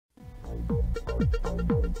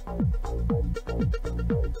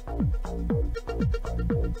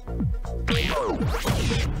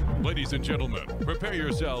Ladies and gentlemen, prepare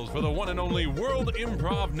yourselves for the one and only World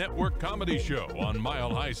Improv Network comedy show on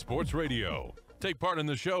Mile High Sports Radio. Take part in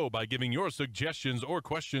the show by giving your suggestions or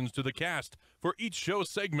questions to the cast for each show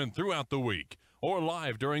segment throughout the week, or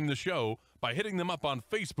live during the show by hitting them up on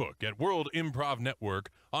Facebook at World Improv Network,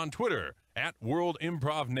 on Twitter at World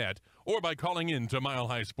Improv Net, or by calling in to Mile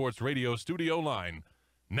High Sports Radio studio line.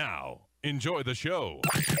 Now, enjoy the show.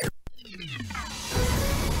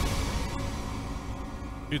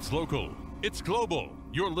 It's local. It's global.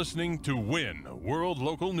 You're listening to Win World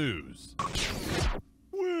Local News.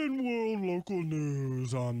 Win World Local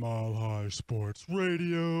News on Mile High Sports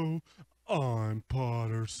Radio. I'm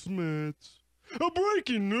Potter Smittss. A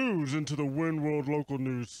breaking news into the Win World Local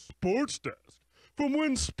News sports desk from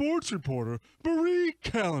Win sports reporter Marie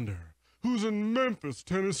Callender, who's in Memphis,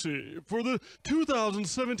 Tennessee for the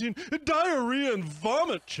 2017 Diarrhea and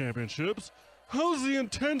Vomit Championships. How's the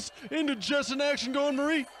intense indigestion action going,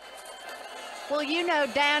 Marie? Well, you know,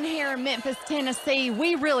 down here in Memphis, Tennessee,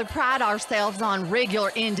 we really pride ourselves on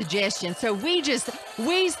regular indigestion. So we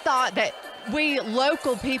thought that we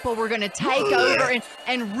local people were going to take over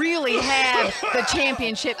and really have the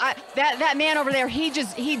championship. That man over there, he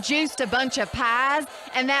juiced a bunch of pies,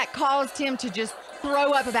 and that caused him to just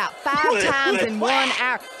throw up about 5 times in 1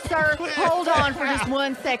 hour. Sir, hold on for just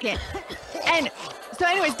 1 second. And so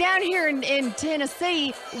anyways, down here in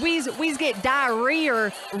Tennessee, we get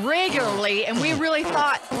diarrhea regularly, and we really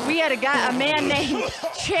thought we had a man named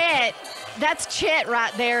Chet. That's Chet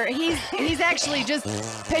right there. He's actually just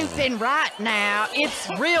pooping right now. It's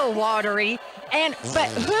real watery. But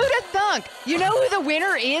who'd have thunk? You know who the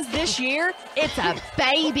winner is this year? It's a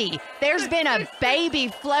baby. There's been a baby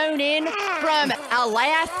flown in from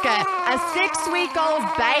Alaska, a 6-week-old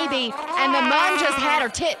baby, and the mom just had her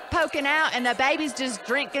tit poking out, and the baby's just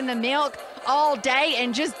drinking the milk all day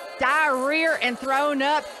and just diarrhea and throwing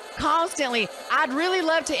up constantly. I'd really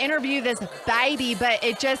love to interview this baby, but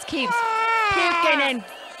it just keeps puking and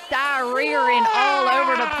diarrhea all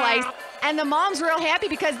over the place. And the mom's real happy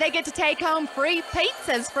because they get to take home free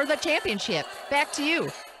pizzas for the championship. Back to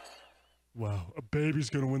you. Wow, a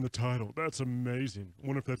baby's gonna win the title. That's amazing. I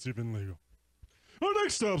wonder if that's even legal. Our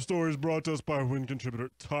next top story is brought to us by Win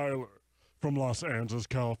contributor Tyler from Los Angeles,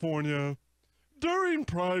 California. During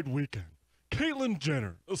Pride weekend, Kaitlyn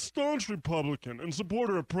Jenner, a staunch Republican and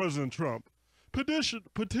supporter of President Trump,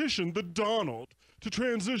 petitioned the Donald to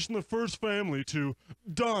transition the first family to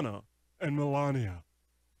Donna and Melania.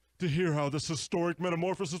 To hear how this historic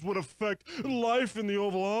metamorphosis would affect life in the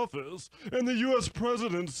Oval Office and the U.S.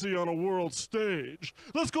 presidency on a world stage,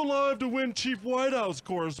 let's go live to Win Chief White House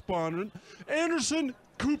correspondent Anderson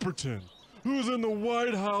Cooperton, who's in the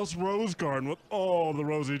White House Rose Garden with all the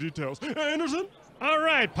rosy details. Anderson? All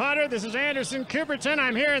right, Potter, this is Anderson Cooperton.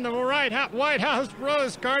 I'm here in the White House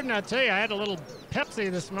Rose Garden. I'll tell you, I had a little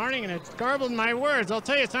Pepsi this morning, and it garbled my words. I'll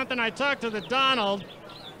tell you something, I talked to the Donald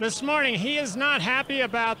this morning. He is not happy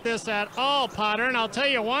about this at all, Potter, and I'll tell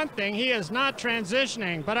you one thing, he is not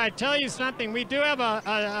transitioning. But I tell you something, we do have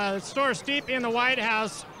a source deep in the White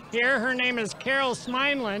House here. Her name is Carol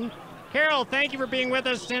Smineland. Carol, thank you for being with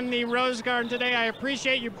us in the Rose Garden today. I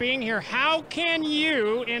appreciate you being here. How can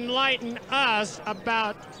you enlighten us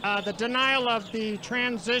about the denial of the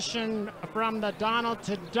transition from the Donald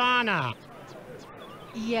to Donna?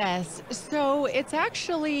 Yes, so it's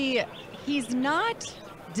actually, he's not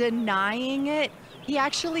denying it. He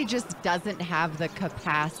actually just doesn't have the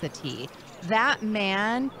capacity. That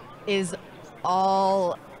man is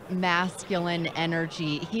all masculine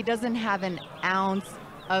energy. He doesn't have an ounce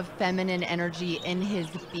of feminine energy in his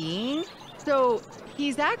being. So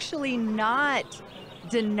he's actually not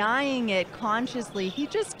denying it consciously. He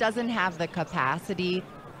just doesn't have the capacity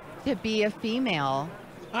to be a female.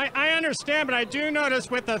 I understand, but I do notice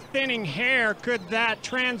with the thinning hair, could that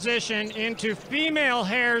transition into female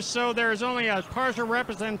hair so there's only a partial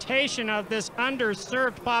representation of this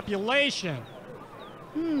underserved population?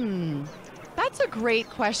 That's a great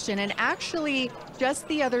question. And actually, just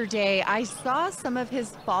the other day, I saw some of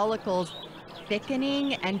his follicles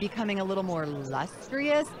thickening and becoming a little more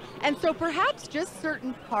lustrous. And so perhaps just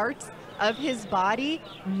certain parts of his body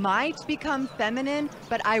might become feminine,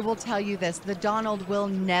 but I will tell you this, the Donald will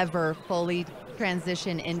never fully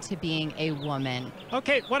transition into being a woman.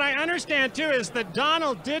 Okay, what I understand too is that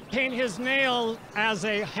Donald did paint his nail as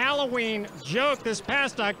a Halloween joke this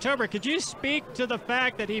past October. Could you speak to the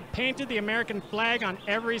fact that he painted the American flag on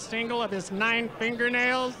every single of his 9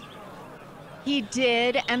 fingernails? He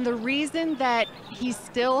did, and the reason that he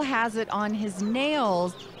still has it on his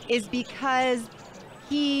nails is because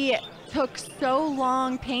he took so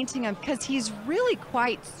long painting him, because he's really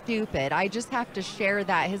quite stupid. I just have to share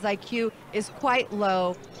that. His IQ is quite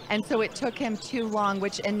low, and so it took him too long,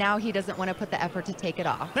 and now he doesn't want to put the effort to take it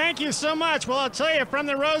off. Thank you so much. Well, I'll tell you, from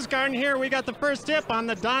the Rose Garden here, we got the first tip on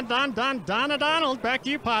the Donna Donald. Back to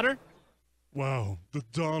you, Potter. Wow, the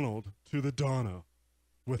Donald to the Donna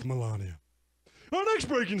with Melania. Our next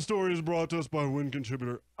breaking story is brought to us by Win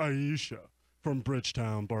contributor Aisha from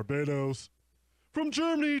Bridgetown, Barbados. From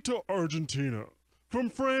Germany to Argentina, from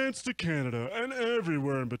France to Canada, and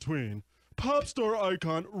everywhere in between, pop star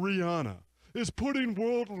icon Rihanna is putting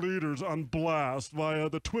world leaders on blast via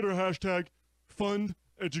the Twitter hashtag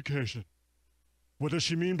 #FundEducation. What does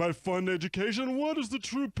she mean by fund education? What is the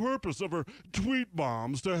true purpose of her tweet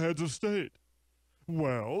bombs to heads of state?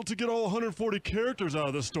 Well, to get all 140 characters out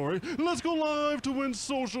of this story, let's go live to Win's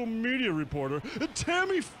social media reporter,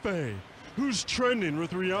 Tammy Faye, who's trending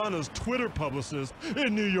with Rihanna's Twitter publicist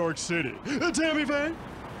in New York City. Tammy Faye?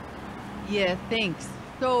 Yeah, thanks.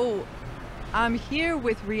 So, I'm here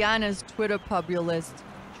with Rihanna's Twitter publicist,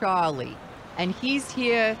 Charlie, and he's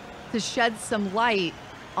here to shed some light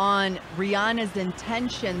on Rihanna's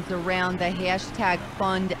intentions around the hashtag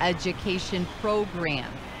Fund Education program.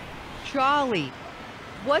 Charlie,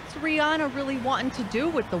 what's Rihanna really wanting to do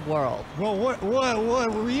with the world? Well, what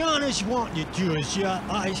Rihanna's wanting to do is,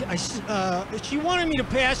 she wanted me to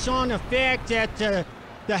pass on the fact that the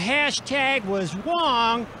hashtag was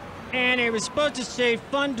wrong, and it was supposed to say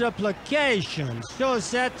fund duplication. So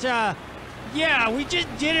it's that, yeah, we just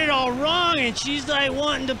did it all wrong, and she's like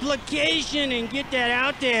wanting duplication and get that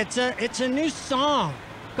out there. It's a new song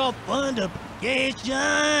called Fund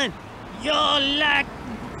Duplication. You're like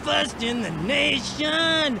first in the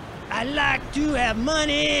nation. I like to have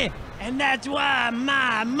money, and that's why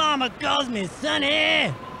my mama calls me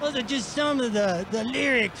Sonny. Those are just some of the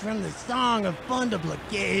lyrics from the song of Fund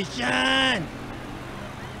Duplication.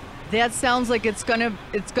 That sounds like it's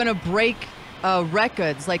gonna break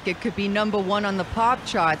records. Like it could be #1 on the pop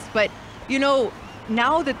charts. But you know,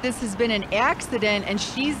 now that this has been an accident, and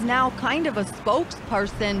she's now kind of a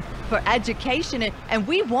spokesperson for education, and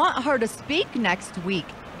we want her to speak next week.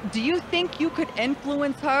 Do you think you could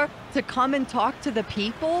influence her to come and talk to the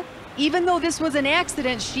people? Even though this was an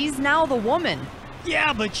accident, she's now the woman.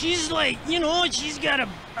 Yeah, but she's like, you know, she's got a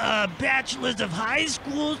bachelor's of high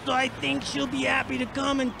school, so I think she'll be happy to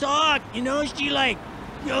come and talk. You know, she like,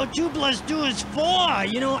 yo, 2 + 2 is 4.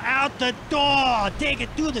 You know, out the door, take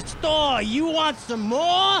it to the store. You want some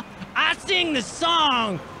more? I sing the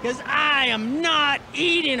song, because I am not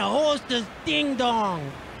eating a hostess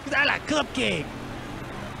ding-dong, because I like cupcake.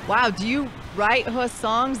 Wow, do you write her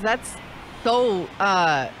songs? That's so,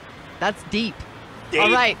 that's deep. All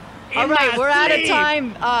right, we're out of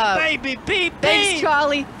time. Baby, pee-pee. Thanks,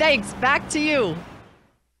 Charlie. Thanks, back to you.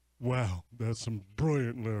 Wow, that's some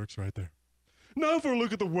brilliant lyrics right there. Now for a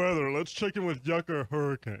look at the weather, let's check in with Yucca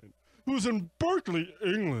Hurricane, who's in Berkeley,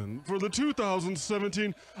 England for the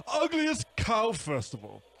 2017 Ugliest Cow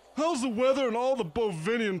Festival. How's the weather and all the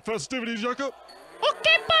Bovinian festivities, Yucca?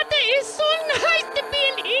 Okay, Pata, it's so nice to be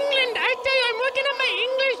in England. I tell you, I'm working on my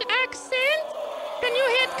English accent. Can you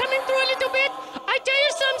hear it coming through a little bit? I tell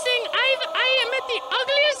you something, I am at the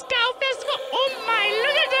Ugliest Cow Festival. Oh my,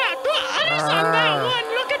 look at that. The others on that one.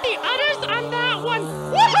 Look at the others on that one.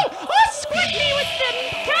 Whoa! Oh, squirt me with the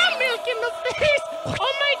cow milk in the face.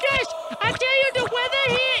 Oh my gosh. I tell you, the weather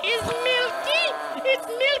here is milky. It's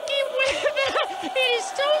milky weather. It is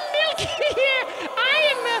so milky here. I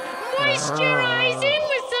am moisturizing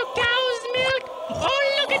with some cow's milk. Oh,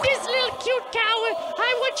 look at this little cute cow.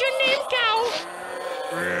 Hi, what's your name, cow?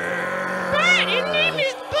 Bert. His name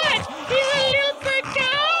is Bert. He's a little bird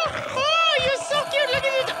cow. Oh, you're so cute. Look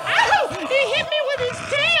at this. Ow! He hit me with his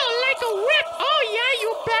tail like a whip. Oh, yeah, you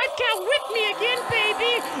bad cow. Whip me again,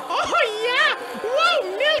 baby. Oh, yeah. Whoa,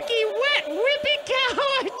 milky, wet, whippy cow.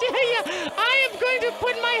 I tell you, I am going to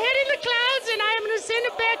put my head in the clouds, and I am going to send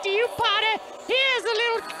it back to you, Potter. Here's a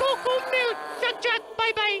little cocoa milk. Chuck, chuck.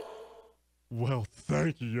 Bye-bye. Well,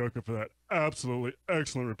 thank you, Yucca, for that absolutely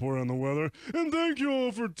excellent report on the weather. And thank you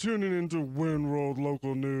all for tuning in to Win World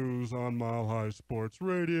Local News on Mile High Sports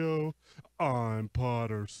Radio. I'm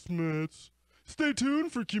Potter Smittss. Stay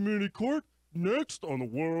tuned for Community Court next on the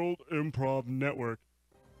World Improv Network.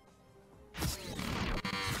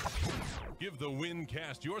 Give the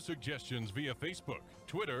WinCast your suggestions via Facebook,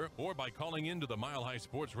 Twitter, or by calling into the Mile High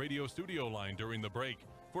Sports Radio studio line during the break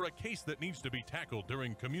for a case that needs to be tackled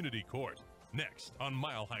during Community Court. Next on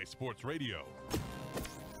Mile High Sports Radio.